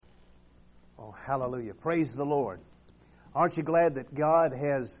Hallelujah. Praise the Lord. Aren't you glad that God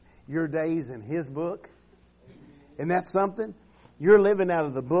has your days in His book? Isn't that something? You're living out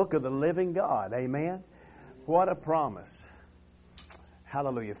of the book of the living God. Amen. What a promise.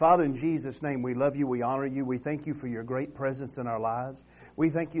 Hallelujah. Father, in Jesus' name, we love you. We honor you. We thank you for your great presence in our lives. We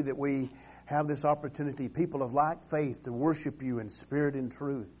thank you that we have this opportunity, people of like faith, to worship you in spirit and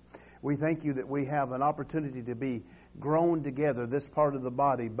truth. We thank you that we have an opportunity to be grown together, this part of the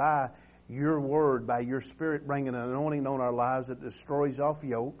body, by your word, by your spirit bringing an anointing on our lives that destroys off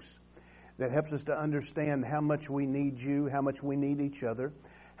yokes, that helps us to understand how much we need you, how much we need each other,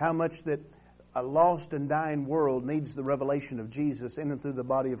 how much that a lost and dying world needs the revelation of Jesus in and through the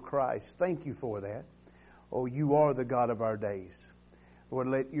body of Christ. Thank you for that. Oh, you are the God of our days. Lord,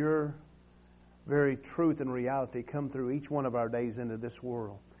 let your very truth and reality come through each one of our days into this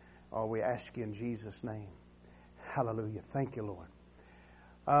world. Oh, we ask you in Jesus' name. Hallelujah. Thank you, Lord.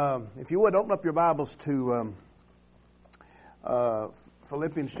 If you would, open up your Bibles to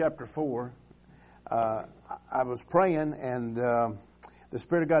Philippians chapter 4. I was praying and the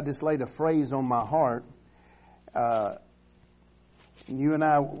Spirit of God just laid a phrase on my heart. You and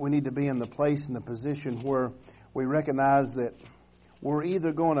I, we need to be in the place and the position where we recognize that we're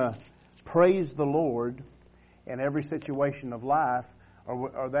either going to praise the Lord in every situation of life,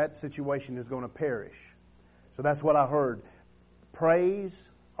 or that situation is going to perish. So that's what I heard. Praise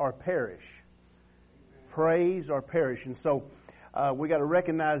or perish. Praise or perish. And so we got to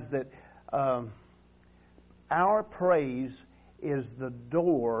recognize that our praise is the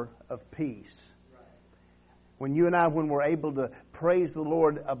door of peace. When you and I, when we're able to praise the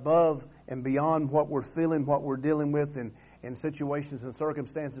Lord above and beyond what we're feeling, what we're dealing with in situations and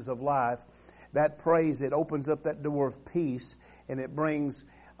circumstances of life, that praise, it opens up that door of peace, and it brings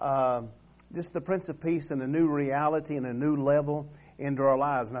just the Prince of Peace and a new reality and a new level into our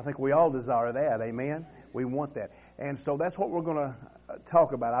lives. And I think we all desire that. Amen? We want that. And so that's what we're going to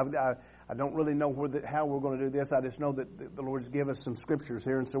talk about. I don't really know how we're going to do this. I just know that the Lord's given us some scriptures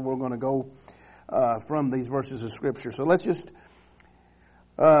here, and so we're going to go from these verses of Scripture. So let's just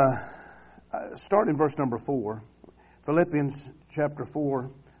start in verse number 4. Philippians chapter 4,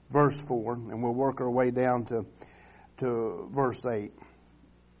 verse 4, and we'll work our way down to verse 8.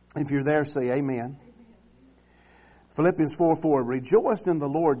 If you're there, say amen. Philippians 4:4. Rejoice in the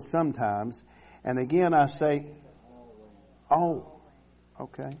Lord sometimes, and again I say,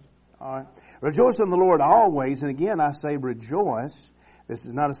 okay. All right. Rejoice in the Lord always, and again I say rejoice. This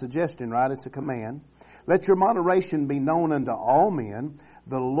is not a suggestion, right? It's a command. Let your moderation be known unto all men.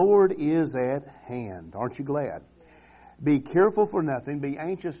 The Lord is at hand. Aren't you glad? Be careful for nothing. Be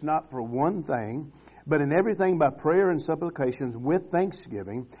anxious not for one thing, but in everything by prayer and supplications with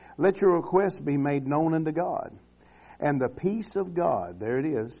thanksgiving, let your requests be made known unto God. And the peace of God, there it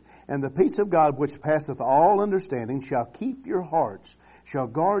is, and the peace of God which passeth all understanding shall keep your hearts, shall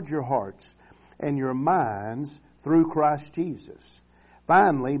guard your hearts and your minds through Christ Jesus.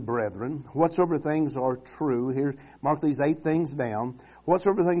 Finally, brethren, whatsoever things are true, here, mark these 8 things down.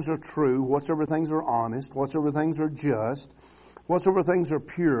 Whatsoever things are true, whatsoever things are honest, whatsoever things are just, whatsoever things are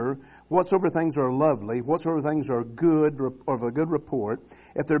pure, whatsoever things are lovely, whatsoever things are good, or of a good report,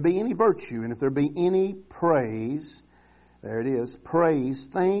 if there be any virtue, and if there be any praise, there it is, praise,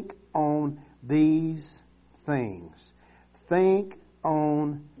 think on these things. Think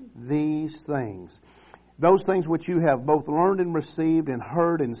on these things. Those things which you have both learned and received and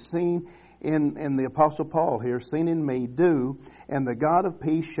heard and seen in the Apostle Paul here, seen in me, do, and the God of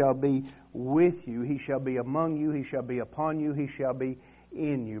peace shall be with you. He shall be among you. He shall be upon you. He shall be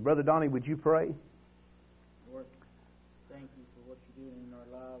in you. Brother Donnie, would you pray? Lord, thank you for what you're doing in our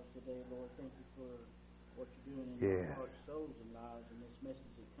lives today, Lord. Thank you for what you're doing in our hearts, souls, and lives, and this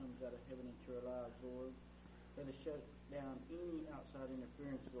message that comes out of heaven into our lives, Lord. Let us shut down any outside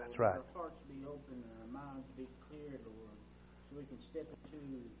interference, Lord. That's right. Let our hearts be open and our minds be clear, Lord, so we can step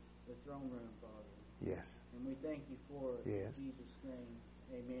into the throne room, Father. Yes. And we thank you for it. Yes. In Jesus' name,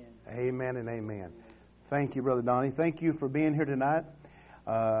 amen. Amen and amen. Thank you, Brother Donnie. Thank you for being here tonight.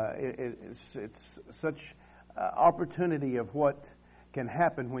 It's such opportunity of what can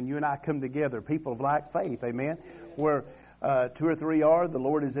happen when you and I come together, people of like faith, amen? Where 2 or 3 are, the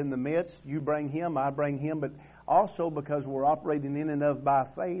Lord is in the midst. You bring Him, I bring Him, but also because we're operating in and of by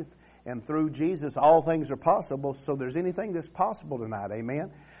faith, and through Jesus, all things are possible. So there's anything that's possible tonight,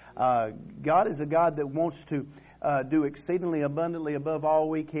 amen? God is a God that wants to do exceedingly abundantly above all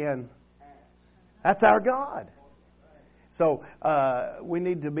we can. That's our God. So we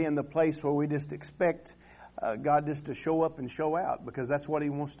need to be in the place where we just expect God just to show up and show out, because that's what He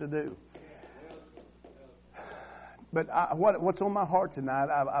wants to do. But what's on my heart tonight,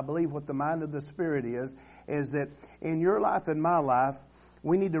 I believe what the mind of the Spirit is that in your life and my life,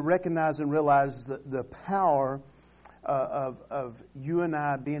 we need to recognize and realize the power of you and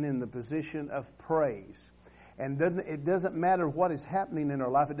I being in the position of praise. And it doesn't matter what is happening in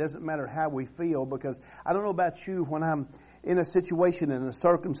our life. It doesn't matter how we feel, because I don't know about you, when I'm in a situation, in a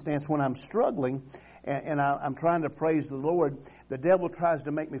circumstance, when I'm struggling and I'm trying to praise the Lord, the devil tries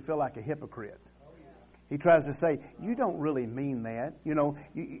to make me feel like a hypocrite. He tries to say, you don't really mean that. You know,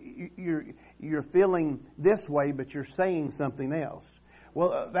 you're feeling this way, but you're saying something else.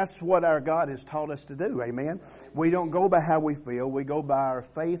 Well, that's what our God has taught us to do. Amen. We don't go by how we feel. We go by our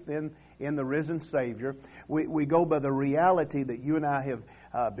faith in the risen Savior. We go by the reality that you and I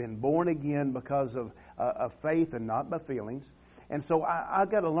have been born again because of faith and not by feelings. And so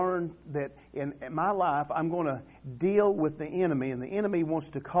I've got to learn that in my life, I'm going to deal with the enemy, and the enemy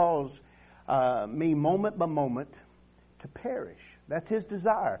wants to cause me moment by moment to perish. That's his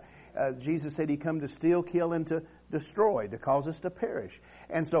desire. Jesus said he come to steal, kill, and to destroy, to cause us to perish.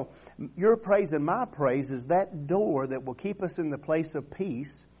 And so your praise and my praise is that door that will keep us in the place of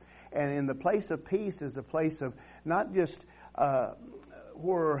peace. And in the place of peace is a place of not just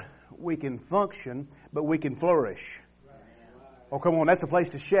where we can function, but we can flourish. Oh, come on, that's a place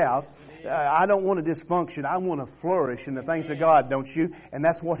to shout. I don't want to dysfunction. I want to flourish in the things of God, don't you? And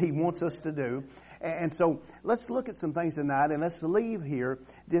that's what He wants us to do. And so let's look at some things tonight, and let's leave here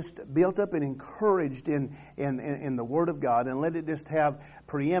just built up and encouraged in the Word of God, and let it just have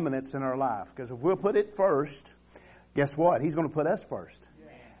preeminence in our life. Because if we'll put it first, guess what? He's going to put us first.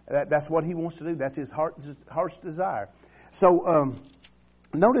 That's what He wants to do. That's His heart's desire. So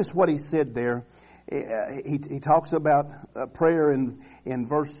notice what He said there. He talks about prayer in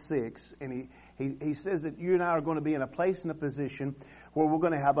verse 6, and he says that you and I are going to be in a place and a position where we're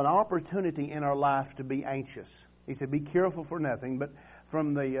going to have an opportunity in our life to be anxious. He said, be careful for nothing, but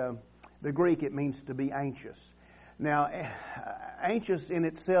from the Greek it means to be anxious. Now, anxious in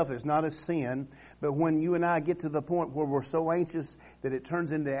itself is not a sin, but when you and I get to the point where we're so anxious that it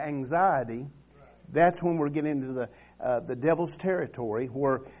turns into anxiety, that's when we're getting into the devil's territory,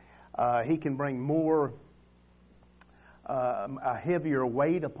 where he can bring more, a heavier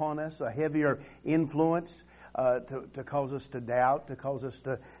weight upon us, a heavier influence to cause us to doubt, to cause us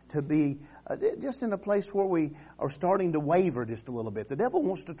to be just in a place where we are starting to waver just a little bit. The devil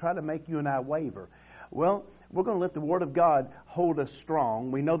wants to try to make you and I waver. Well, we're going to let the Word of God hold us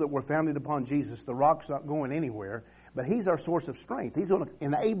strong. We know that we're founded upon Jesus. The rock's not going anywhere, but He's our source of strength. He's going to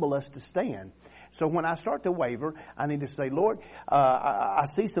enable us to stand. So when I start to waver, I need to say, Lord, I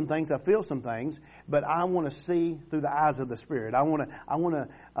see some things, I feel some things, but I want to see through the eyes of the Spirit. I want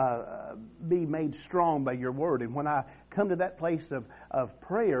to be made strong by Your Word. And when I come to that place of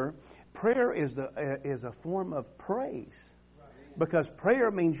prayer, prayer is a form of praise. Because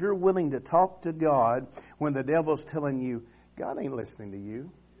prayer means you're willing to talk to God when the devil's telling you, God ain't listening to you.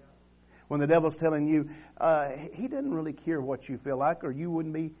 When the devil's telling you, He doesn't really care what you feel like, or you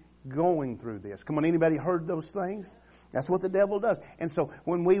wouldn't be going through this. Come on, anybody heard those things? That's what the devil does. And so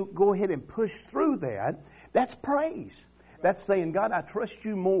when we go ahead and push through that, that's praise. That's saying, God, I trust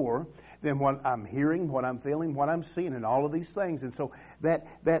You more than what I'm hearing, what I'm feeling, what I'm seeing, and all of these things. And so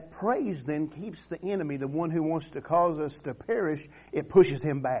that praise then keeps the enemy, the one who wants to cause us to perish, it pushes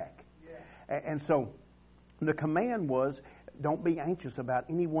him back. Yeah. And so the command was, don't be anxious about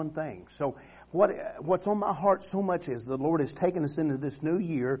any one thing. So what's on my heart so much is the Lord has taken us into this new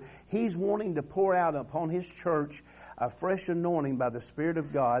year. He's wanting to pour out upon His church a fresh anointing by the Spirit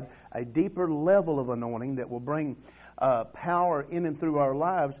of God, a deeper level of anointing that will bring power in and through our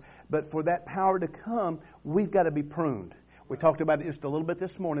lives. But for that power to come, we've got to be pruned. We talked about it just a little bit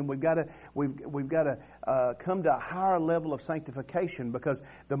this morning. We've got to come to a higher level of sanctification, because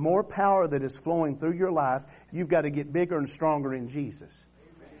the more power that is flowing through your life, you've got to get bigger and stronger in Jesus.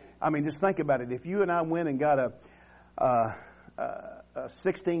 Amen. I mean, just think about it. If you and I went and got a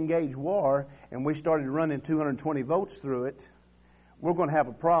 16-gauge war and we started running 220 volts through it, we're going to have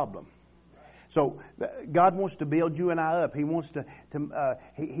a problem. So God wants to build you and I up. He wants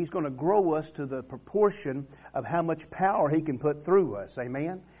He's going to grow us to the proportion of how much power He can put through us.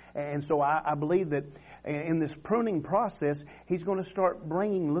 Amen? And so I believe that in this pruning process, He's going to start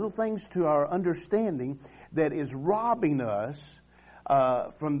bringing little things to our understanding that is robbing us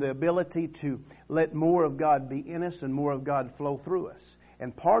from the ability to let more of God be in us and more of God flow through us.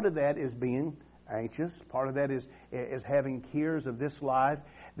 And part of that is being anxious. Part of that is having cares of this life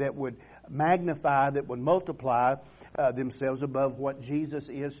that would magnify, that would multiply themselves above what Jesus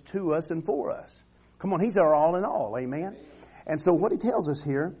is to us and for us. Come on, He's our all in all. Amen? And so what He tells us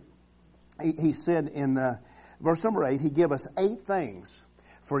here, He said in verse number 8, He gave us 8 things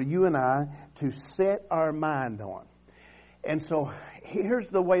for you and I to set our mind on. And so here's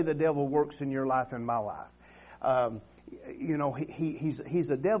the way the devil works in your life and my life. He's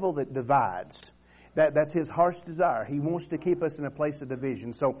a devil that divides. That's his harsh desire. He wants to keep us in a place of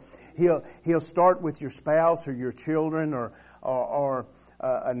division. So he'll start with your spouse or your children or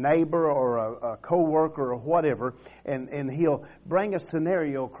a neighbor or a coworker or whatever, and he'll bring a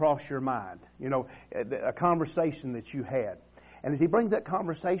scenario across your mind. A conversation that you had. And as he brings that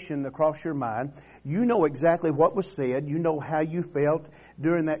conversation across your mind, you know exactly what was said. You know how you felt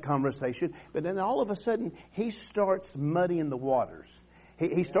during that conversation. But then all of a sudden, he starts muddying the waters.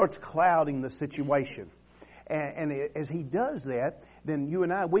 He starts clouding the situation. And as he does that, then you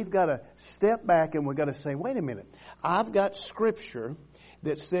and I, we've got to step back and we've got to say, wait a minute. I've got Scripture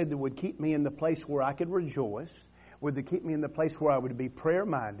that said that would keep me in the place where I could rejoice, would keep me in the place where I would be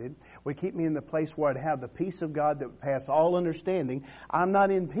prayer-minded, would keep me in the place where I'd have the peace of God that would pass all understanding. I'm not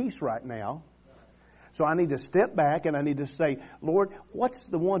in peace right now. So I need to step back and I need to say, Lord, what's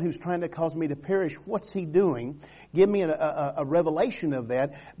the one who's trying to cause me to perish? What's he doing? Give me a revelation of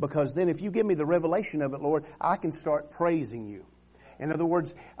that, because then if you give me the revelation of it, Lord, I can start praising you. In other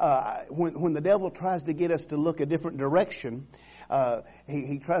words, when the devil tries to get us to look a different direction,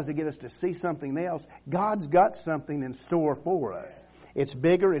 he tries to get us to see something else, God's got something in store for us. It's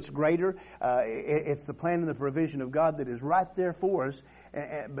bigger, it's greater, it's the plan and the provision of God that is right there for us,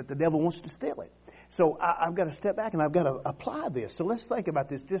 but the devil wants to steal it. So I've got to step back and I've got to apply this. So let's think about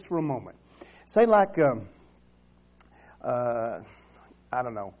this just for a moment. Say like, I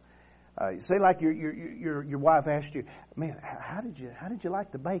don't know. Say like your wife asked you, man, how did you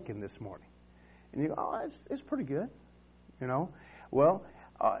like the bacon this morning? And you go, oh, it's pretty good. Well,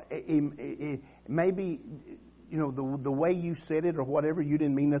 maybe the way you said it or whatever, you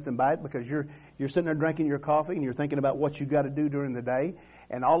didn't mean nothing by it, because you're sitting there drinking your coffee and you're thinking about what you got to do during the day,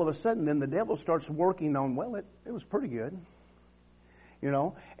 and all of a sudden then the devil starts working on, well, it was pretty good.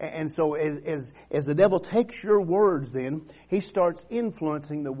 And so as the devil takes your words, then he starts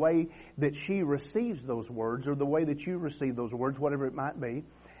influencing the way that she receives those words, or the way that you receive those words, whatever it might be.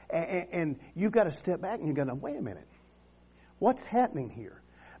 And you've got to step back and you've got to, wait a minute, what's happening here?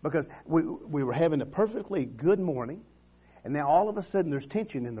 Because we were having a perfectly good morning, and now all of a sudden there's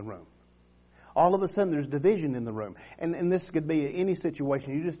tension in the room. All of a sudden there's division in the room. And this could be any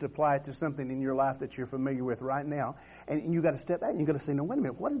situation. You just apply it to something in your life that you're familiar with right now. And you've got to step back and you've got to say, no, wait a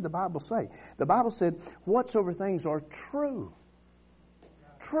minute, what did the Bible say? The Bible said, whatsoever things are true.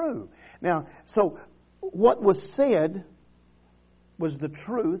 True. Now, so what was said was the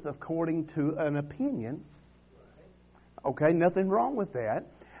truth according to an opinion. Okay, nothing wrong with that.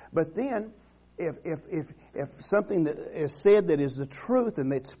 But then, if something that is said that is the truth and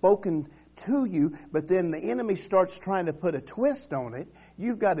that's spoken to you, but then the enemy starts trying to put a twist on it,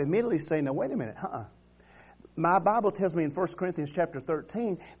 you've got to immediately say, no, wait a minute, My Bible tells me in 1 Corinthians chapter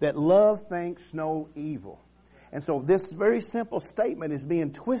 13 that love thinks no evil. And so this very simple statement is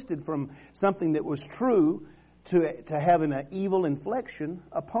being twisted from something that was true to having an evil inflection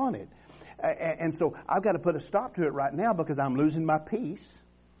upon it. And so I've got to put a stop to it right now, because I'm losing my peace.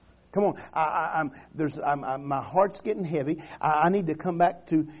 Come on, my heart's getting heavy. I need to come back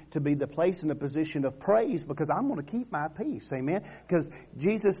to be the place and the position of praise, because I'm going to keep my peace. Amen? Because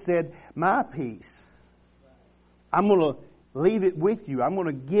Jesus said, my peace, I'm going to leave it with you. I'm going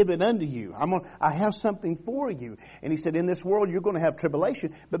to give it unto you. I have something for you. And he said, in this world you're going to have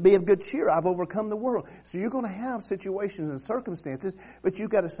tribulation, but be of good cheer. I've overcome the world. So you're going to have situations and circumstances, but you've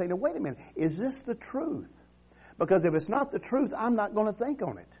got to say, now wait a minute, is this the truth? Because if it's not the truth, I'm not going to think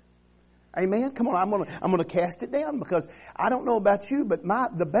on it. Amen? Come on, I'm going to cast it down, because I don't know about you, but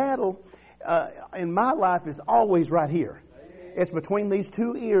the battle in my life is always right here. It's between these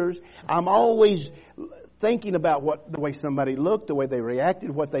two ears. I'm always thinking about the way somebody looked, the way they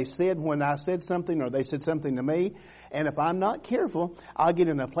reacted, what they said when I said something or they said something to me. And if I'm not careful, I'll get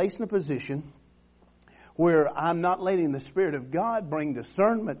in a place and a position where I'm not letting the Spirit of God bring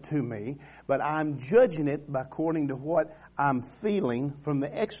discernment to me, but I'm judging it according to what I'm feeling from the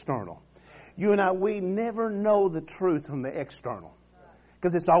external. You and I, we never know the truth from the external,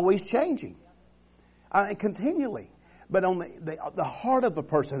 because it's always changing, continually. But on the heart of a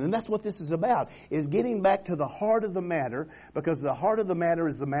person, and that's what this is about, is getting back to the heart of the matter, because the heart of the matter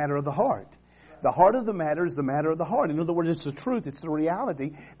is the matter of the heart. The heart of the matter is the matter of the heart. In other words, it's the truth, it's the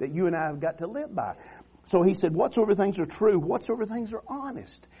reality that you and I have got to live by. So he said, whatsoever things are true, whatsoever things are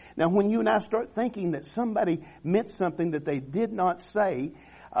honest. Now, when you and I start thinking that somebody meant something that they did not say,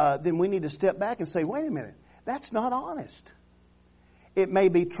 then we need to step back and say, wait a minute, that's not honest. It may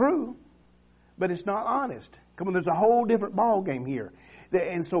be true, but it's not honest. Come on, there's a whole different ball game here.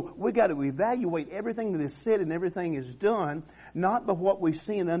 And so we got to evaluate everything that is said and everything is done, not by what we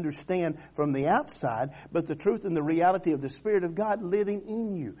see and understand from the outside, but the truth and the reality of the Spirit of God living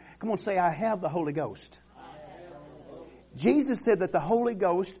in you. Come on, say, I have the Holy Ghost. Jesus said that the Holy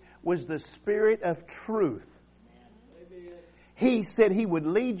Ghost was the Spirit of truth. He said He would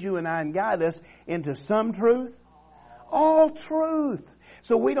lead you and I and guide us into some truth, all truth.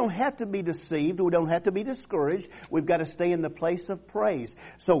 So we don't have to be deceived. We don't have to be discouraged. We've got to stay in the place of praise.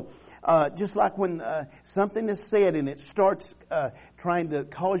 So just like when something is said and it starts trying to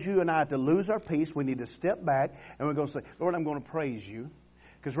cause you and I to lose our peace, we need to step back and we're going to say, Lord, I'm going to praise you.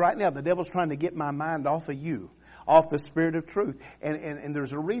 Because right now the devil's trying to get my mind off of you, off the Spirit of truth. And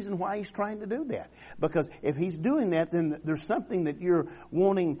there's a reason why he's trying to do that. Because if he's doing that, then there's something that you're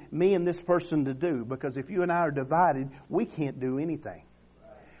wanting me and this person to do. Because if you and I are divided, we can't do anything.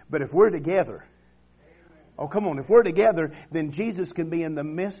 But if we're together, oh, come on, if we're together, then Jesus can be in the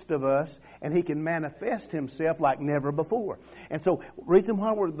midst of us and He can manifest Himself like never before. And so, reason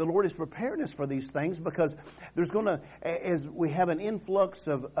why the Lord is preparing us for these things, because there's going to, as we have an influx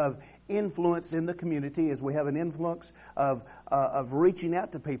of influence in the community, as we have an influx of reaching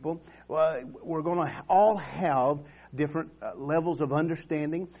out to people, we're going to all have different levels of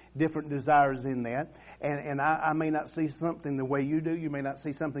understanding, different desires in that. And I may not see something the way you do. You may not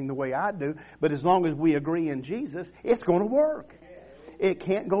see something the way I do. But as long as we agree in Jesus, it's going to work. It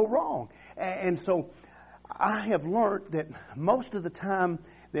can't go wrong. And so I have learned that most of the time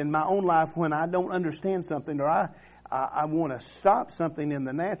in my own life when I don't understand something or I want to stop something in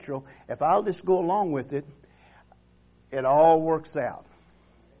the natural, if I'll just go along with it, it all works out.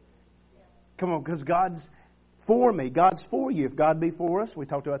 Come on, because God's for me. God's for you. If God be for us, we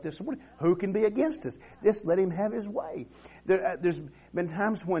talked about this morning, who can be against us? Just let Him have His way. There's been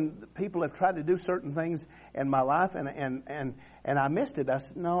times when people have tried to do certain things in my life and I missed it. I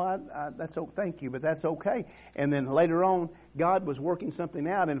said, no, that's okay, thank you, but that's okay. And then later on, God was working something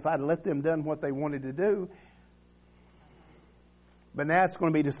out, and if I'd let them done what they wanted to do, but now it's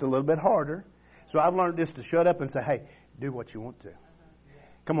going to be just a little bit harder. So I've learned just to shut up and say, hey, do what you want to.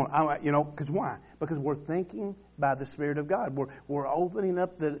 Come on, because why? Because we're thinking by the Spirit of God. We're opening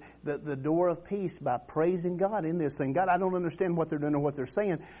up the door of peace by praising God in this thing. God, I don't understand what they're doing or what they're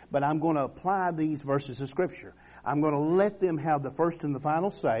saying, but I'm going to apply these verses of Scripture. I'm going to let them have the first and the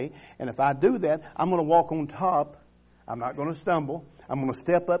final say, and if I do that, I'm going to walk on top. I'm not going to stumble. I'm going to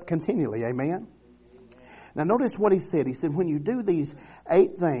step up continually. Amen? Now notice what he said. He said, when you do these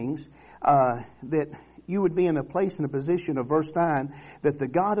 8 things, that you would be in a place and a position of verse 9 that the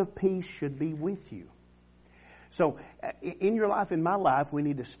God of peace should be with you. So in your life, in my life, we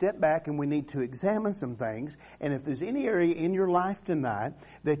need to step back and we need to examine some things. And if there's any area in your life tonight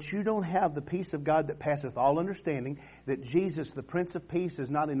that you don't have the peace of God that passeth all understanding, that Jesus, the Prince of Peace, is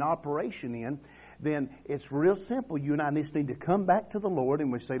not in operation in, then it's real simple. You and I just need to come back to the Lord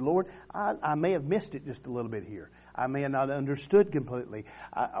and we say, Lord, I may have missed it just a little bit here. I may have not understood completely.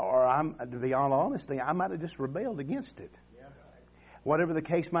 To be all honesty, I might have just rebelled against it. Whatever the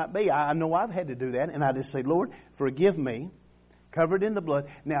case might be, I know I've had to do that. And I just say, Lord, forgive me. Covered in the blood.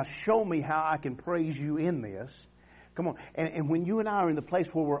 Now show me how I can praise you in this. Come on. And when you and I are in the place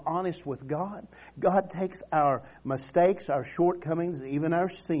where we're honest with God, God takes our mistakes, our shortcomings, even our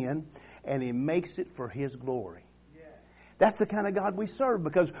sin, and He makes it for His glory. That's the kind of God we serve,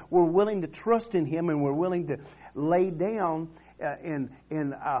 because we're willing to trust in Him and we're willing to lay down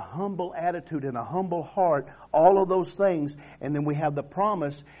in a humble attitude, in a humble heart, all of those things. And then we have the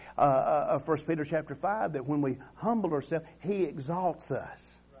promise of 1 Peter chapter 5 that when we humble ourselves, He exalts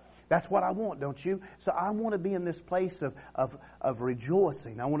us. That's what I want, don't you? So I want to be in this place of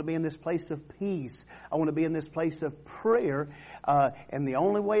rejoicing. I want to be in this place of peace. I want to be in this place of prayer. And the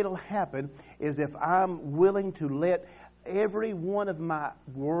only way it'll happen is if I'm willing to let every one of my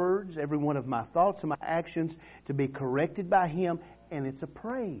words, every one of my thoughts and my actions to be corrected by Him, and it's a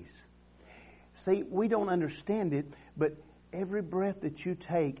praise. See, we don't understand it, but every breath that you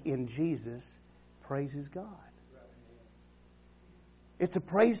take in Jesus praises God. It's a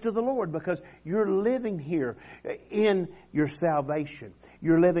praise to the Lord because you're living here in your salvation.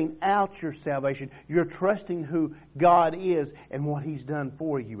 You're living out your salvation. You're trusting who God is and what He's done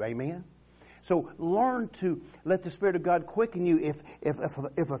for you. Amen? So learn to let the Spirit of God quicken you if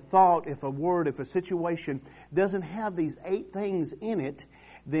a thought, if a word, if a situation doesn't have these 8 things in it,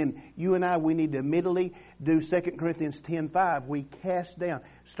 then you and I, we need to immediately do 2 Corinthians 10:5. We cast down.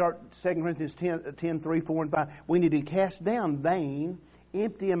 Start 2 Corinthians 10, 3, 4, and 5. We need to cast down vain,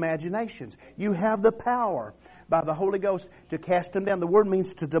 empty imaginations. You have the power by the Holy Ghost to cast them down. The word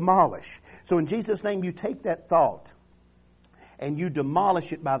means to demolish. So in Jesus' name, you take that thought and you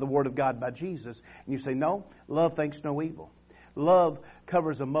demolish it by the Word of God, by Jesus. And you say, no, love thinks no evil. Love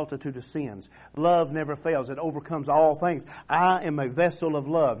covers a multitude of sins. Love never fails. It overcomes all things. I am a vessel of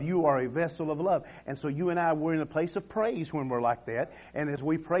love. You are a vessel of love. And so you and I, we're in a place of praise when we're like that. And as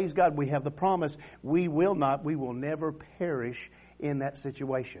we praise God, we have the promise we will never perish in that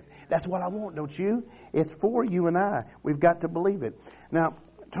situation. That's what I want, don't you? It's for you and I. We've got to believe it. Now,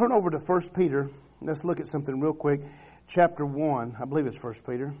 turn over to 1 Peter. Let's look at something real quick. Chapter 1. I believe it's 1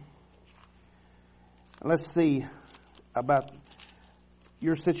 Peter. Let's see about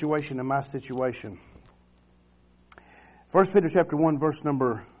your situation and my situation. 1 Peter chapter 1, verse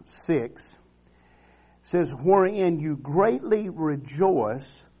number 6 says, wherein you greatly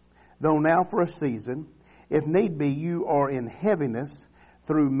rejoice, though now for a season, if need be, you are in heaviness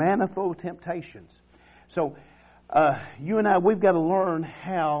through manifold temptations. So, you and I, we've got to learn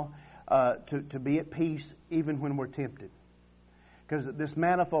how to be at peace even when we're tempted. Because this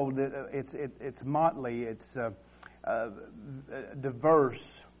manifold, it's motley, it's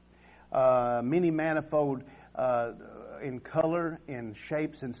diverse, many manifold in color, in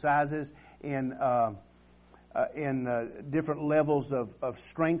shapes and sizes, in different levels of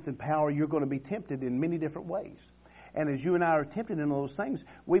strength and power. You're going to be tempted in many different ways. And as you and I are tempted in those things,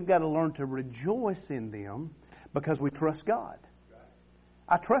 we've got to learn to rejoice in them because we trust God.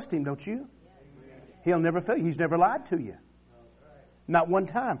 I trust Him, don't you? He'll never fail you. He's never lied to you. Not one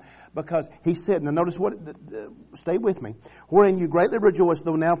time. Because He said, now notice what, stay with me. Wherein you greatly rejoice,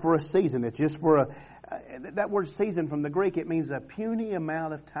 though now for a season. It's just for that word season from the Greek, it means a puny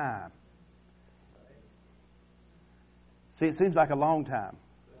amount of time. See, it seems like a long time.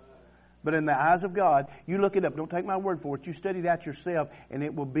 But in the eyes of God, you look it up. Don't take my word for it. You study it out yourself, and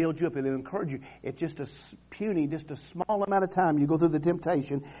it will build you up. It'll encourage you. It's just a puny, just a small amount of time you go through the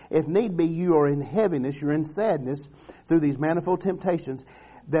temptation. If need be, you are in heaviness, you're in sadness through these manifold temptations,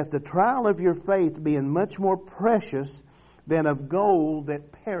 that the trial of your faith being much more precious than of gold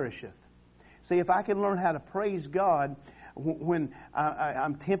that perisheth. See, if I can learn how to praise God when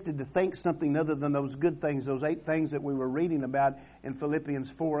I'm tempted to think something other than those good things, those 8 things that we were reading about in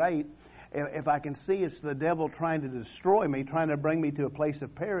Philippians 4:8, if I can see it's the devil trying to destroy me, trying to bring me to a place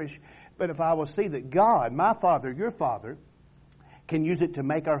of perish, but if I will see that God, my Father, your Father, can use it to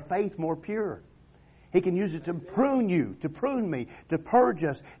make our faith more pure. He can use it to prune you, to prune me, to purge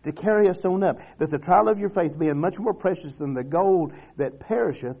us, to carry us on up. That the trial of your faith, being much more precious than the gold that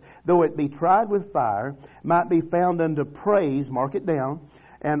perisheth, though it be tried with fire, might be found unto praise, mark it down,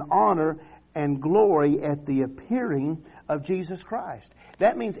 and honor and glory at the appearing of Jesus Christ.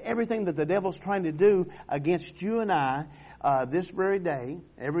 That means everything that the devil's trying to do against you and I, this very day,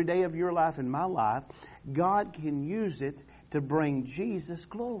 every day of your life and my life, God can use it to bring Jesus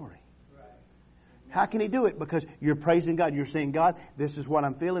glory. How can He do it? Because you're praising God. You're saying, God, this is what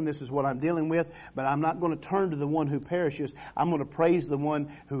I'm feeling. This is what I'm dealing with. But I'm not going to turn to the one who perishes. I'm going to praise the one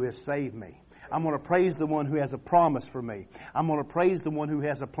who has saved me. I'm going to praise the one who has a promise for me. I'm going to praise the one who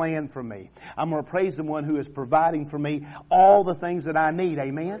has a plan for me. I'm going to praise the one who is providing for me all the things that I need.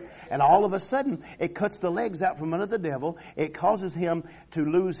 Amen? And all of a sudden, it cuts the legs out from under the devil. It causes him to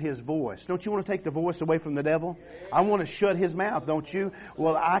lose his voice. Don't you want to take the voice away from the devil? I want to shut his mouth, don't you?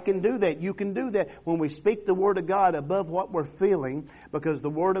 Well, I can do that. You can do that when we speak the Word of God above what we're feeling, because the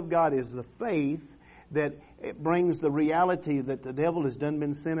Word of God is the faith that it brings the reality that the devil has done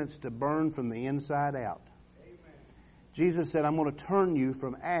been sentenced to burn from the inside out. Amen. Jesus said, I'm going to turn you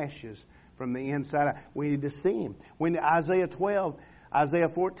from ashes from the inside out. We need to see Him. Isaiah 12, Isaiah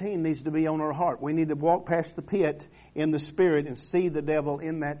 14 needs to be on our heart. We need to walk past the pit in the Spirit and see the devil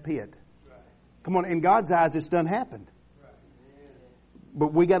in that pit. Right. Come on, in God's eyes it's done happened. Right.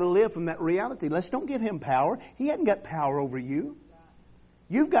 But we got to live from that reality. Let's don't give Him power. He hasn't got power over you.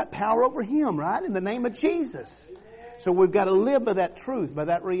 You've got power over Him, right? In the name of Jesus. So we've got to live by that truth, by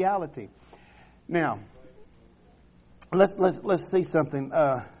that reality. Now, let's see something.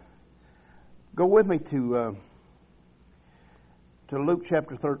 Go with me to Luke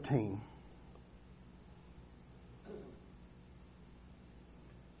chapter 13.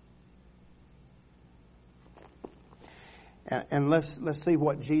 And let's see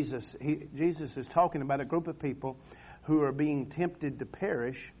what Jesus is talking about. A group of people who are being tempted to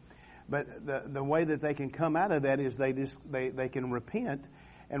perish, but the way that they can come out of that is they can repent,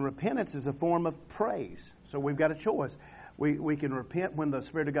 and repentance is a form of praise. So we've got a choice. We can repent when the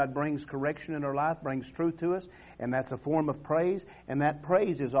Spirit of God brings correction in our life, brings truth to us, and that's a form of praise, and that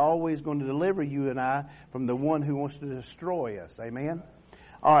praise is always going to deliver you and I from the one who wants to destroy us. Amen?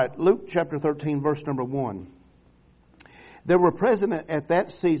 All right, Luke chapter 13, verse number 1. There were present at that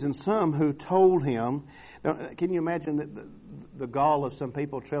season some who told him. Now, can you imagine the gall of some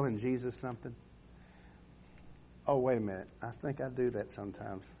people telling Jesus something? Oh, wait a minute. I think I do that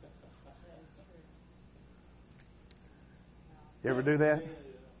sometimes. You ever do that?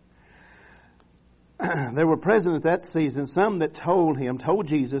 There were present at that season some that told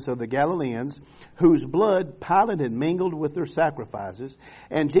Jesus of the Galileans, whose blood Pilate had mingled with their sacrifices.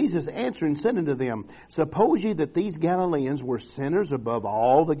 And Jesus answering said unto them, Suppose ye that these Galileans were sinners above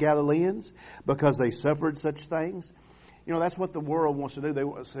all the Galileans, because they suffered such things? You know, that's what the world wants to do. They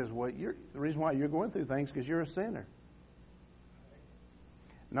says, well, the reason why you're going through things is because you're a sinner.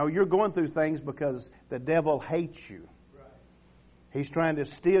 No, you're going through things because the devil hates you. He's trying to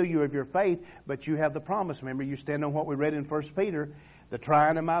steal you of your faith, but you have the promise. Remember, you stand on what we read in 1 Peter. The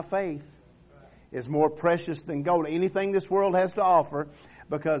trying of my faith is more precious than gold. Anything this world has to offer,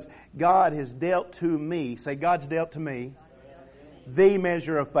 because God has dealt to me. Say, God's dealt to me the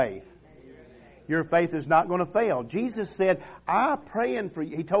measure of faith. Your faith is not going to fail. Jesus said, I'm praying for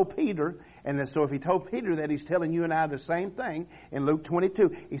you. He told Peter, and so if he told Peter that, he's telling you and I the same thing in Luke 22.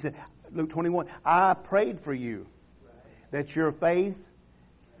 He said, Luke 21, I prayed for you, that your faith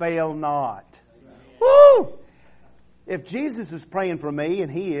fail not. Woo! If Jesus is praying for me,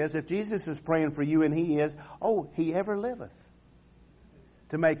 and He is, if Jesus is praying for you, and He is, oh, He ever liveth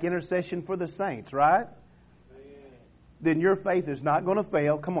to make intercession for the saints, right? Then your faith is not going to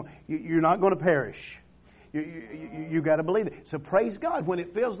fail. Come on, you're not going to perish. You got to believe it. So praise God. When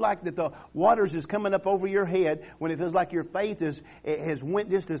it feels like that the waters is coming up over your head, when it feels like your faith has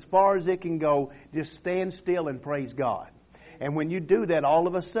went just as far as it can go, just stand still and praise God. And when you do that, all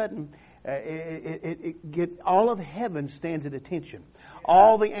of a sudden, all of heaven stands at attention.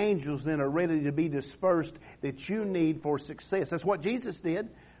 All the angels then are ready to be dispersed that you need for success. That's what Jesus did.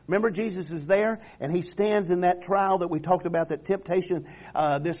 Remember, Jesus is there, and He stands in that trial that we talked about, that temptation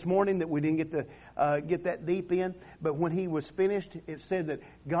this morning that we didn't get to get that deep in. But when He was finished, it said that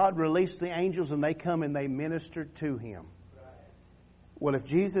God released the angels, and they come and they minister to Him. Well, if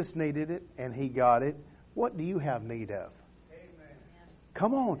Jesus needed it and He got it, what do you have need of?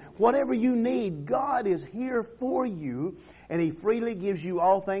 Come on. Whatever you need, God is here for you, and He freely gives you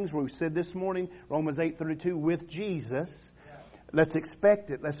all things. We said this morning, Romans 8:32, with Jesus. Let's expect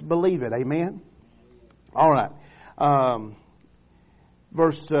it. Let's believe it. Amen? All right.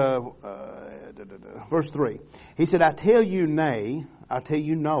 Verse 3. He said, I tell you nay, I tell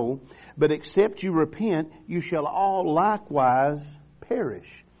you no, but except you repent, you shall all likewise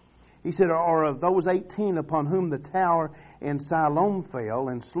perish. He said, or of those 18 upon whom the tower in Siloam fell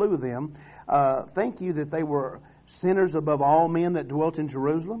and slew them, think you that they were sinners above all men that dwelt in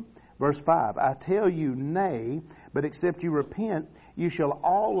Jerusalem? Verse 5, I tell you nay, but except you repent, you shall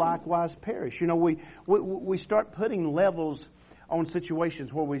all likewise perish. You know, we start putting levels on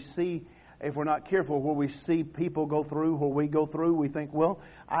situations where we see, if we're not careful, where we see people go through, where we go through, we think, well,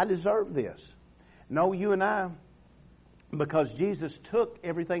 I deserve this. No, you and I, because Jesus took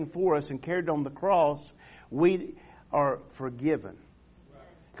everything for us and carried on the cross, we are forgiven.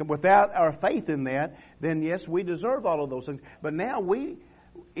 Without our faith in that, then yes, we deserve all of those things. But now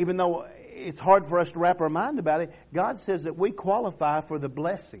even though it's hard for us to wrap our mind about it, God says that we qualify for the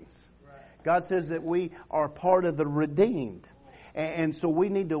blessings. God says that we are part of the redeemed. And so we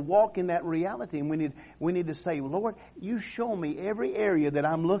need to walk in that reality, and we need to say, Lord, you show me every area that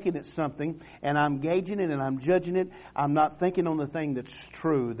I'm looking at something and I'm gauging it and I'm judging it. I'm not thinking on the thing that's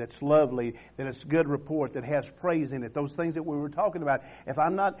true, that's lovely, that it's good report, that has praise in it. Those things that we were talking about. If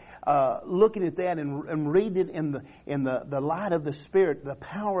I'm not looking at that and read it in the light of the Spirit, the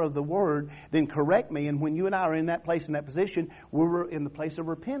power of the Word, then correct me. And when you and I are in that place, in that position, we're in the place of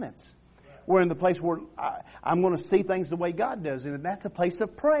repentance. We're in the place where I'm going to see things the way God does, and that's a place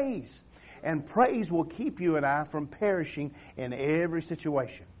of praise. And praise will keep you and I from perishing in every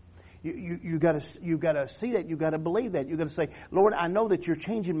situation. You got to see that. You got to believe that. You got to say, Lord, I know that you're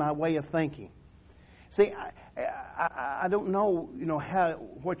changing my way of thinking. See, I don't know,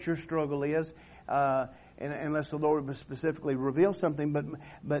 what your struggle is, unless the Lord would specifically reveal something.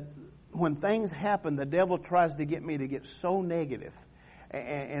 But when things happen, the devil tries to get me to get so negative.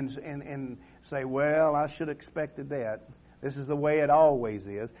 And say, well, I should have expected that. This is the way it always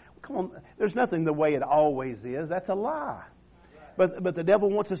is. Come on, there's nothing the way it always is. That's a lie. But the devil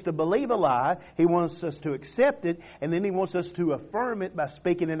wants us to believe a lie. He wants us to accept it, and then he wants us to affirm it by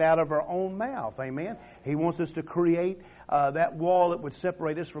speaking it out of our own mouth. Amen? He wants us to create that wall that would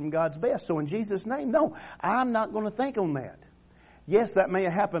separate us from God's best. So in Jesus' name, no, I'm not going to think on that. Yes, that may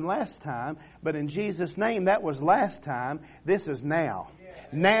have happened last time, but in Jesus' name, that was last time. This is now.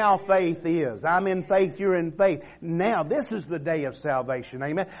 Now faith is. I'm in faith, you're in faith. Now, this is the day of salvation.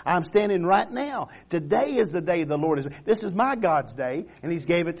 Amen. I'm standing right now. Today is the day the Lord is. This is my God's day, and He's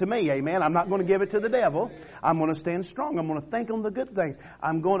gave it to me. Amen. I'm not going to give it to the devil. I'm going to stand strong. I'm going to think on the good things.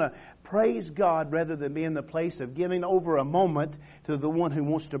 I'm going to praise God rather than be in the place of giving over a moment to the one who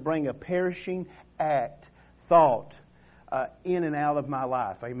wants to bring a perishing act, thought, in and out of my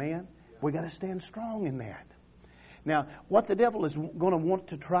life. Amen. We got to stand strong in that. Now, what the devil is going to want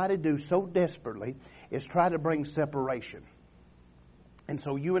to try to do so desperately is try to bring separation. And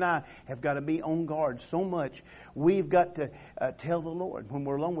so you and I have got to be on guard so much. We've got to tell the Lord when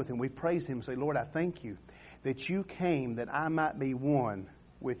we're alone with Him. We praise Him and say, Lord, I thank you that you came that I might be one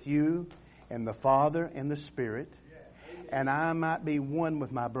with you and the Father and the Spirit, and I might be one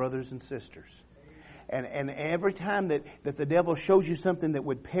with my brothers and sisters. And every time that the devil shows you something that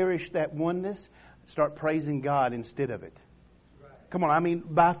would perish that oneness, start praising God instead of it. Come on, I mean,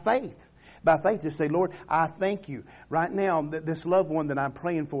 by faith. By faith, just say, Lord, I thank you. Right now, this loved one that I'm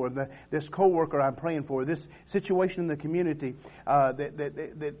praying for, this co-worker I'm praying for, this situation in the community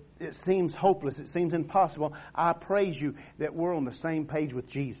that it seems hopeless, it seems impossible, I praise you that we're on the same page with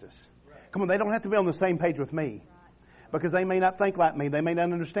Jesus. Come on, they don't have to be on the same page with me. Because they may not think like me. They may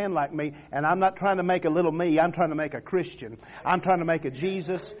not understand like me. And I'm not trying to make a little me. I'm trying to make a Christian. I'm trying to make a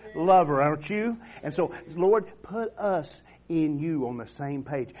Jesus lover, aren't you? And so, Lord, put us in you on the same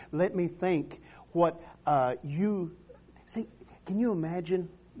page. Let me think what you... See, can you imagine?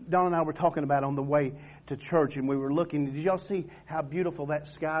 Don and I were talking about on the way to church, and we were looking. Did y'all see how beautiful that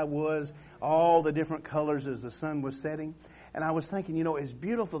sky was? All the different colors as the sun was setting. And I was thinking, you know, as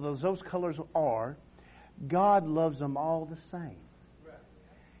beautiful as those colors are, God loves them all the same.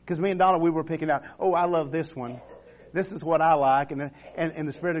 Because me and Donna, we were picking out, oh, I love this one. This is what I like. And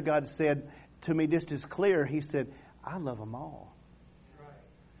the Spirit of God said to me just as clear, He said, I love them all.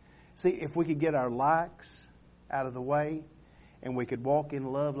 See, if we could get our likes out of the way and we could walk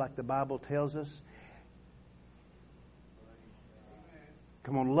in love like the Bible tells us.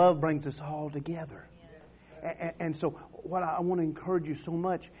 Come on, love brings us all together. And so what I want to encourage you so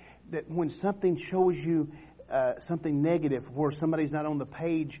much, that when something shows you something negative, where somebody's not on the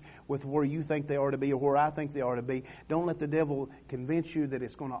page with where you think they ought to be or where I think they ought to be, don't let the devil convince you that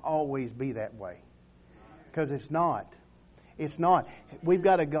it's going to always be that way. Because it's not. It's not. We've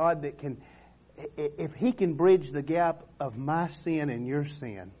got a God that can, if He can bridge the gap of my sin and your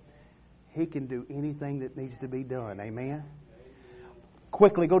sin, He can do anything that needs to be done. Amen?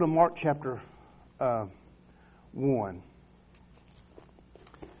 Quickly, go to Mark chapter 1.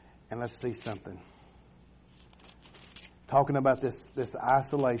 And let's see something. Talking about this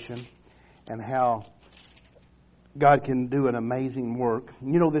isolation and how God can do an amazing work.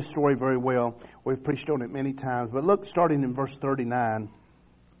 You know this story very well. We've preached on it many times. But look, starting in verse 39.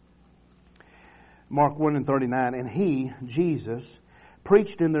 Mark 1 and 39. And He, Jesus,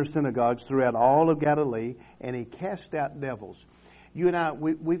 preached in their synagogues throughout all of Galilee, and He cast out devils. You and I,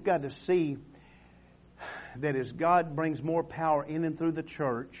 we've got to see that as God brings more power in and through the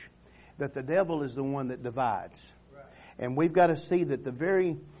church, that the devil is the one that divides. Right. And we've got to see that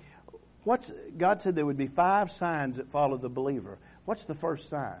God said there would be 5 signs that follow the believer. What's the first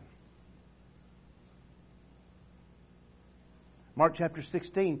sign? Mark chapter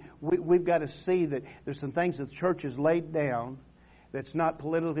 16, we've got to see that there's some things that the church has laid down that's not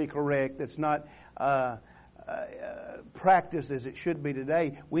politically correct, that's not practiced as it should be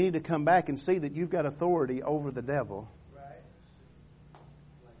today. We need to come back and see that you've got authority over the devil.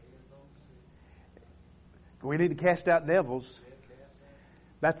 We need to cast out devils.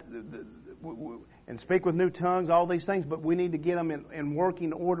 And speak with new tongues, all these things, but we need to get them in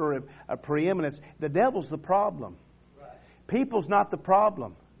working order of preeminence. The devil's the problem. Right. People's not the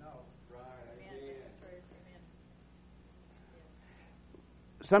problem. No. Right.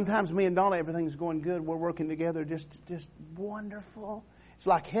 Sometimes me and Donna, everything's going good. We're working together, just wonderful. It's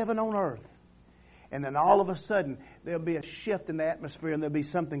like heaven on earth. And then all of a sudden, there'll be a shift in the atmosphere and there'll be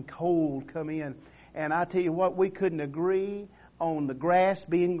something cold come in. And I tell you what, we couldn't agree on the grass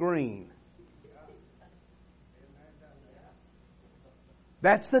being green.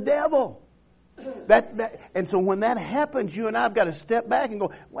 That's the devil. And so when that happens, you and I have got to step back and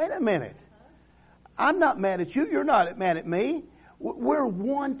go, wait a minute. I'm not mad at you. You're not mad at me. We're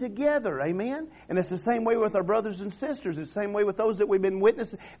one together, amen? And it's the same way with our brothers and sisters. It's the same way with those that we've been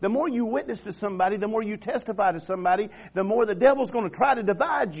witnessing. The more you witness to somebody, the more you testify to somebody, the more the devil's going to try to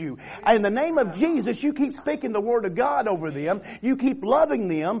divide you. In the name of Jesus, you keep speaking the Word of God over them. You keep loving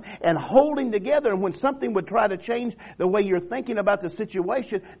them and holding together. And when something would try to change the way you're thinking about the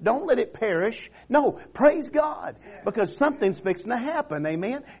situation, don't let it perish. No, praise God, because something's fixing to happen,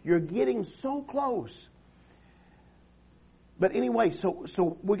 amen? You're getting so close. But anyway,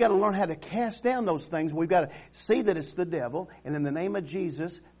 so we got to learn how to cast down those things. We've got to see that it's the devil, and in the name of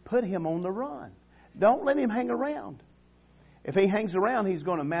Jesus, put him on the run. Don't let him hang around. If he hangs around, he's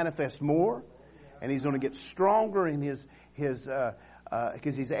going to manifest more, and he's going to get stronger in his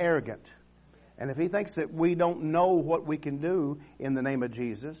because he's arrogant. And if he thinks that we don't know what we can do in the name of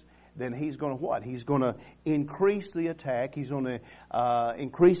Jesus, then he's going to what? He's going to increase the attack. He's going to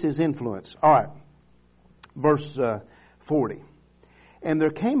increase his influence. All right, verse 40. And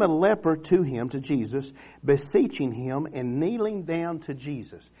there came a leper to him, to Jesus, beseeching him and kneeling down to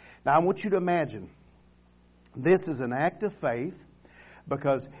Jesus. Now I want you to imagine, this is an act of faith,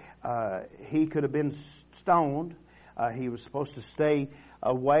 because he could have been stoned. He was supposed to stay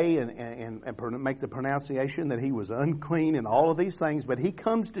away and make the pronunciation that he was unclean and all of these things. But he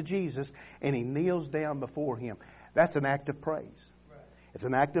comes to Jesus and he kneels down before him. That's an act of praise. It's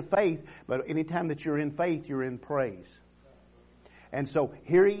an act of faith, but anytime that you're in faith, you're in praise. And so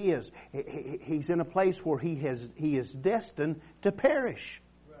here he is. He's in a place where he is destined to perish.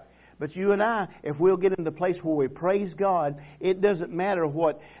 But you and I, if we'll get in the place where we praise God, it doesn't matter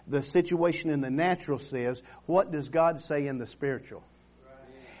what the situation in the natural says. What does God say in the spiritual?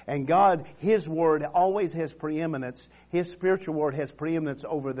 And God, His Word always has preeminence. His spiritual Word has preeminence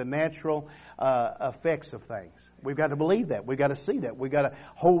over the natural effects of things. We've got to believe that. We've got to see that. We've got to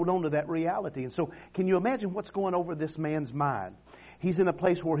hold on to that reality. And so, can you imagine what's going over this man's mind? He's in a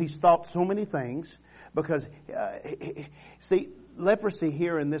place where he's thought so many things because, see, leprosy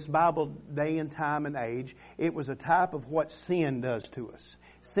here in this Bible day and time and age, it was a type of what sin does to us.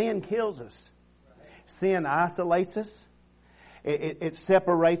 Sin kills us. Sin isolates us. It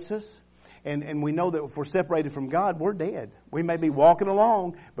separates us. And we know that if we're separated from God, we're dead. We may be walking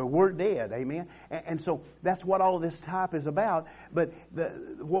along, but we're dead. Amen? And so that's what all this type is about. But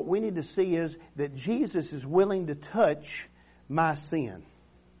what we need to see is that Jesus is willing to touch my sin,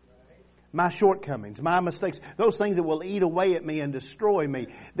 my shortcomings, my mistakes, those things that will eat away at me and destroy me.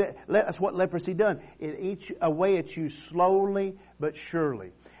 That's what leprosy done. It eats away at you slowly but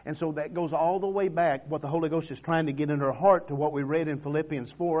surely. And so that goes all the way back, what the Holy Ghost is trying to get in our heart, to what we read in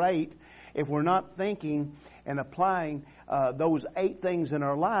Philippians 4:8. If we're not thinking and applying those 8 things in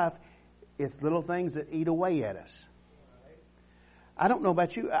our life, it's little things that eat away at us. I don't know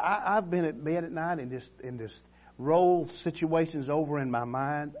about you. I've been at bed at night and just roll situations over in my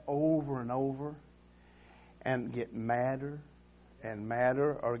mind over and over and get madder and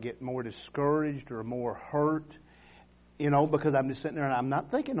madder, or get more discouraged or more hurt, because I'm just sitting there and I'm not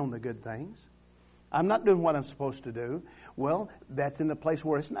thinking on the good things. I'm not doing what I'm supposed to do. Well, that's in the place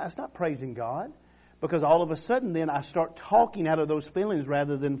where it's not praising God, because all of a sudden then I start talking out of those feelings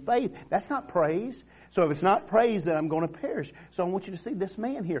rather than faith. That's not praise. So if it's not praise, then I'm going to perish. So I want you to see this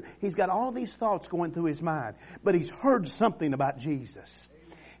man here. He's got all these thoughts going through his mind, but he's heard something about Jesus.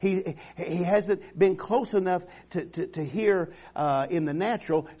 He hasn't been close enough to hear in the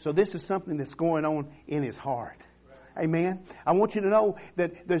natural, so this is something that's going on in his heart. Amen. I want you to know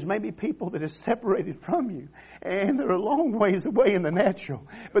that there's maybe people that are separated from you, and they're a long ways away in the natural.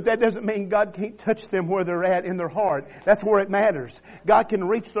 But that doesn't mean God can't touch them where they're at in their heart. That's where it matters. God can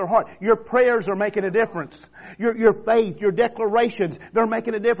reach their heart. Your prayers are making a difference. Your faith, your declarations, they're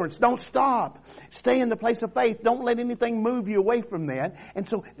making a difference. Don't stop. Stay in the place of faith. Don't let anything move you away from that. And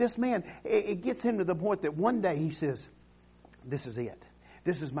so this man, it gets him to the point that one day he says, this is it.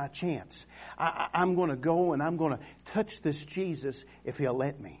 This is my chance. I'm going to go and I'm going to touch this Jesus if He'll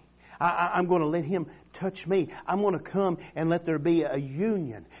let me. I'm going to let Him touch me. I'm going to come and let there be a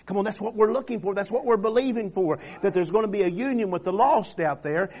union. Come on, that's what we're looking for. That's what we're believing for. That there's going to be a union with the lost out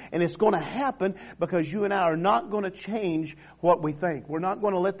there. And it's going to happen because you and I are not going to change what we think. We're not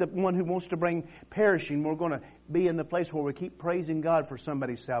going to let the one who wants to bring perishing. We're going to be in the place where we keep praising God for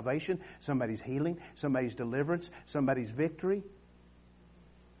somebody's salvation, somebody's healing, somebody's deliverance, somebody's victory.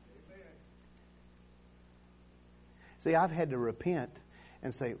 See, I've had to repent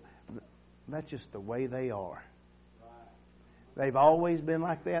and say, that's just the way they are. They've always been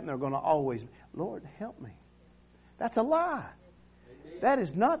like that, and they're going to always. Lord, help me. That's a lie. That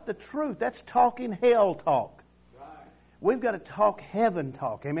is not the truth. That's talking hell talk. We've got to talk heaven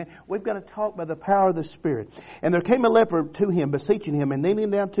talk. Amen. We've got to talk by the power of the Spirit. And there came a leper to him, beseeching him, and kneeling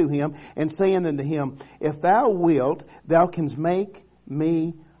down to him, and saying unto him, If thou wilt, thou canst make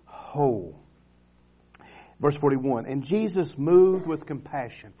me whole. Verse 41, and Jesus moved with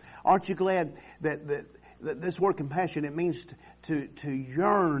compassion. Aren't you glad that this word compassion, it means to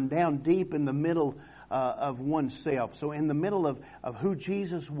yearn down deep in the middle of oneself. So in the middle of who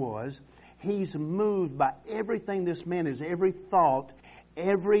Jesus was, He's moved by everything this man is, every thought,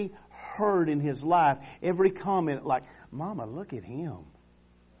 every hurt in his life, every comment like, Mama, look at him.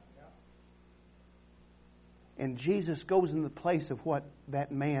 And Jesus goes in the place of what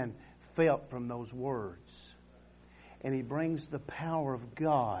that man felt from those words. And He brings the power of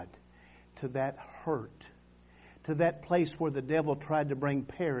God to that hurt, to that place where the devil tried to bring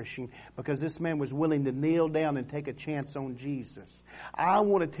perishing, because this man was willing to kneel down and take a chance on Jesus. I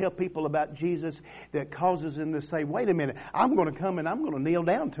want to tell people about Jesus that causes them to say, wait a minute, I'm going to come and I'm going to kneel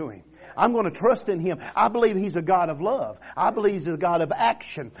down to Him. I'm going to trust in Him. I believe He's a God of love. I believe He's a God of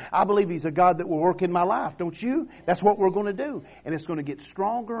action. I believe He's a God that will work in my life. Don't you? That's what we're going to do. And it's going to get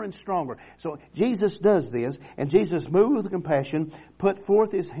stronger and stronger. So Jesus does this, and Jesus moved with compassion, put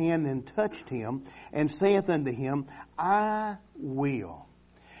forth His hand and touched him, and saith unto him, I will.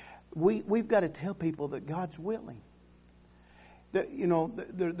 We've got to tell people that God's willing. That, you know,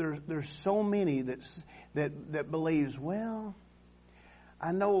 there's so many that believes, well,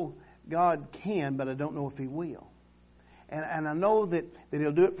 I know God can, but I don't know if He will. And I know that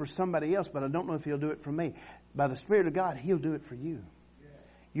He'll do it for somebody else, but I don't know if He'll do it for me. By the Spirit of God, He'll do it for you. Yeah.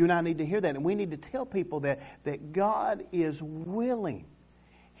 You and I need to hear that. And we need to tell people that God is willing.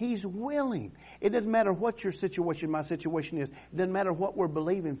 He's willing. It doesn't matter what your situation, my situation is. It doesn't matter what we're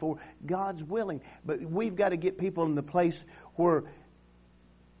believing for. God's willing. But we've got to get people in the place where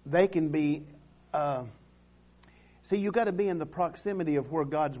they can be... See, you've got to be in the proximity of where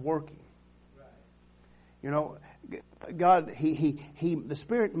God's working. Right. You know, God, the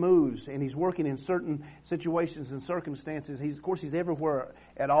Spirit moves and He's working in certain situations and circumstances. Of course, He's everywhere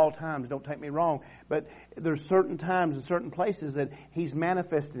at all times. Don't take me wrong, but there's certain times and certain places that He's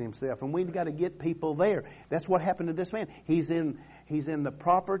manifesting Himself, and we've got to get people there. That's what happened to this man. He's in the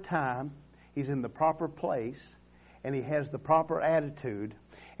proper time. He's in the proper place, and he has the proper attitude,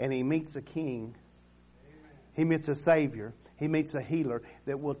 and he meets a king. He meets a Savior. He meets a healer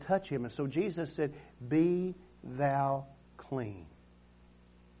that will touch him. And so Jesus said, be thou clean.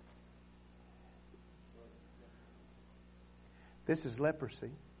 This is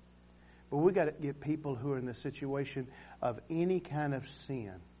leprosy. But we've got to get people who are in the situation of any kind of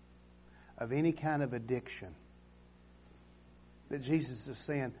sin, of any kind of addiction, that Jesus is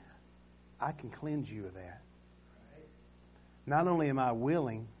saying, I can cleanse you of that. Not only am I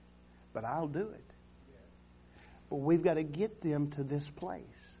willing, but I'll do it. But we've got to get them to this place.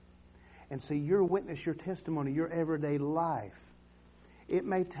 And see, your witness, your testimony, your everyday life, it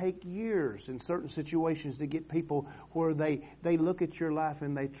may take years in certain situations to get people where they look at your life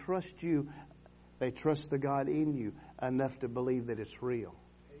and they trust you. They trust the God in you enough to believe that it's real.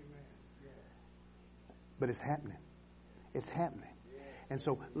 Amen. Yeah. But it's happening. It's happening. Yeah. And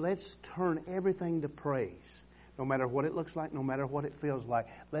so let's turn everything to praise. No matter what it looks like, no matter what it feels like,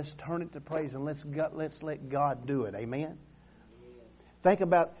 let's turn it to praise and let's let God do it. Amen? Amen. Think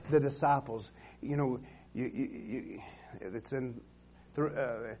about the disciples. You know, it's in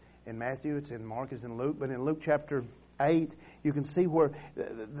Matthew, it's in Mark, it's in Luke, but in Luke chapter 8, you can see where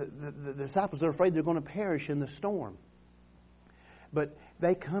the disciples are afraid they're going to perish in the storm. But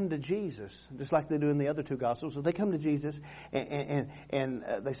they come to Jesus, just like they do in the other two Gospels. So they come to Jesus and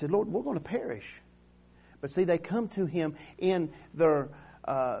they said, Lord, we're going to perish. But see, they come to Him in their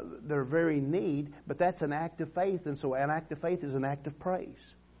very need, but that's an act of faith, and so an act of faith is an act of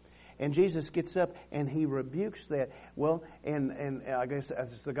praise. And Jesus gets up and He rebukes that. Well, and I guess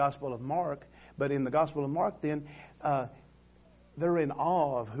it's the Gospel of Mark, but in the Gospel of Mark then, they're in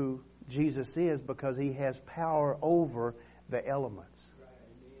awe of who Jesus is because He has power over the elements.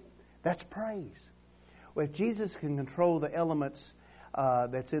 That's praise. Well, if Jesus can control the elements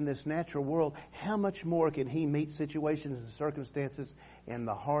that's in this natural world, how much more can He meet situations and circumstances in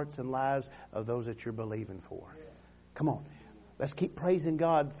the hearts and lives of those that you're believing for? Come on. Let's keep praising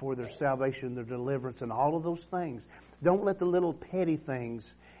God for their salvation, their deliverance, and all of those things. Don't let the little petty things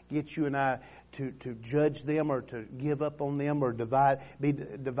get you and I to judge them or to give up on them or divide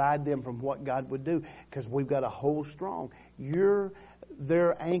them from what God would do, because we've got to hold strong. You're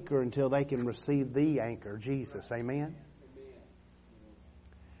their anchor until they can receive the anchor, Jesus. Amen?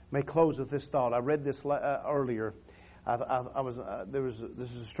 May close with this thought. I read this earlier.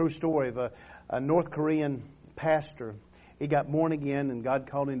 This is a true story of a North Korean pastor. he got born again, and God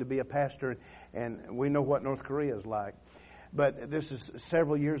called him to be a pastor, and we know what North Korea is like. But this is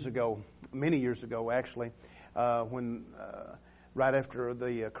several years ago, many years ago actually, when right after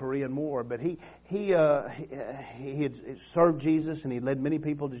the Korean War. But he had served Jesus, and he led many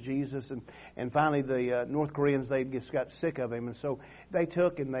people to Jesus, and finally the North Koreans, they just got sick of him, and so they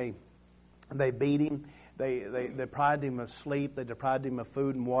took and they beat him. They deprived him of sleep. They deprived him of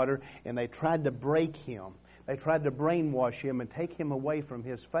food and water, and they tried to break him. They tried to brainwash him and take him away from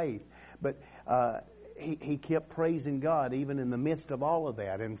his faith. But he kept praising God even in the midst of all of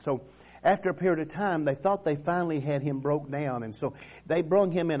that. And so after a period of time, they thought they finally had him broke down. And so they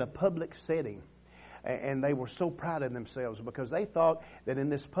brought him in a public setting. And they were so proud of themselves because they thought that in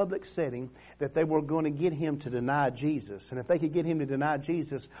this public setting that they were going to get him to deny Jesus. And if they could get him to deny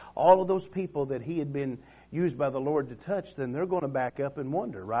Jesus, all of those people that he had been used by the Lord to touch, then they're going to back up and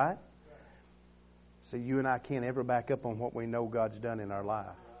wonder, right? So you and I can't ever back up on what we know God's done in our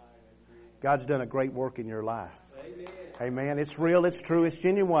life. God's done a great work in your life. Amen. It's real, it's true, it's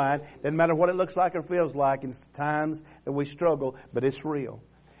genuine. Doesn't matter what it looks like or feels like in times that we struggle, but it's real.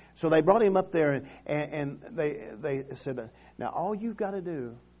 So they brought him up there and they said, now all you've got to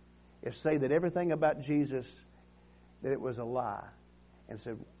do is say that everything about Jesus, that it was a lie. And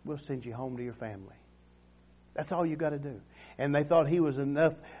said, we'll send you home to your family. That's all you got to do. And they thought he was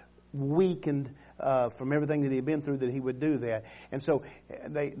enough weakened from everything that he had been through that he would do that. And so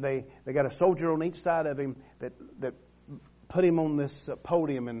they got a soldier on each side of him that put him on this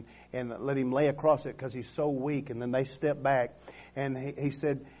podium and let him lay across it because he's so weak. And then they stepped back, and he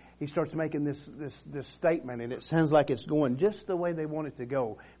said, he starts making this statement, and it sounds like it's going just the way they want it to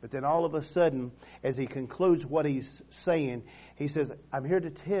go. But then all of a sudden, as he concludes what he's saying, he says, I'm here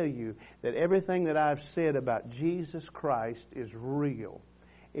to tell you that everything that I've said about Jesus Christ is real.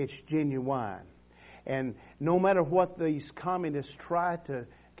 It's genuine. And no matter what these communists try to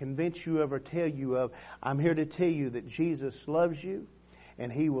convince you of or tell you of, I'm here to tell you that Jesus loves you,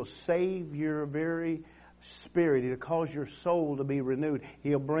 and He will save your very spirit. He'll cause your soul to be renewed.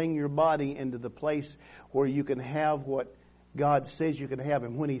 He'll bring your body into the place where you can have what God says you can have.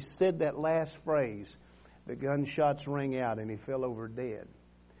 And when he said that last phrase, the gunshots rang out and he fell over dead.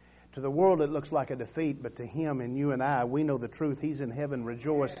 To the world it looks like a defeat, but to him and you and I, we know the truth. He's in heaven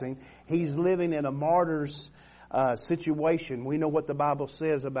rejoicing. He's living in a martyr's situation. We know what the Bible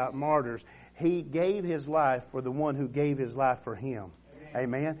says about martyrs. He gave his life for the one who gave his life for him.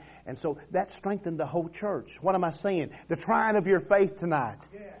 Amen. And so that strengthened the whole church. What am I saying? The trying of your faith tonight.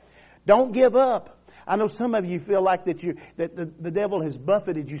 Don't give up. I know some of you feel like that the devil has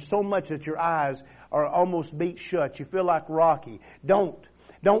buffeted you so much that your eyes are almost beat shut. You feel like Rocky. Don't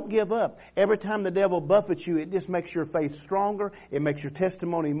give up. Every time the devil buffets you, it just makes your faith stronger. It makes your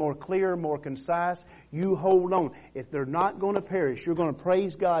testimony more clear, more concise. You hold on. If they're not going to perish, you're going to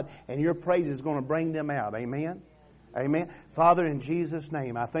praise God, and your praise is going to bring them out. Amen? Amen. Father, in Jesus'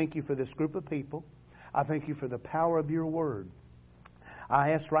 name, I thank you for this group of people. I thank you for the power of your word.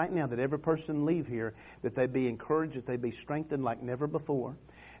 I ask right now that every person leave here, that they be encouraged, that they be strengthened like never before,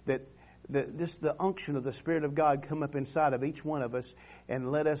 that just the unction of the Spirit of God come up inside of each one of us,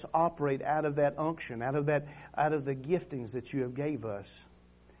 and let us operate out of that unction, out of the giftings that you have gave us.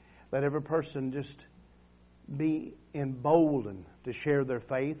 Let every person just be emboldened to share their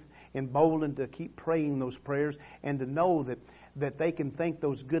faith, emboldened to keep praying those prayers, and to know that they can think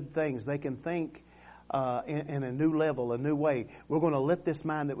those good things. They can think in a new level, a new way. We're going to let this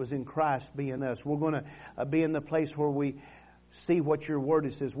mind that was in Christ be in us. We're going to be in the place where we see what your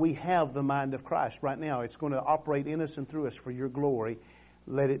word says. We have the mind of Christ right now. It's going to operate in us and through us for your glory.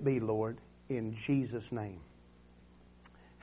 Let it be, Lord, in Jesus' name.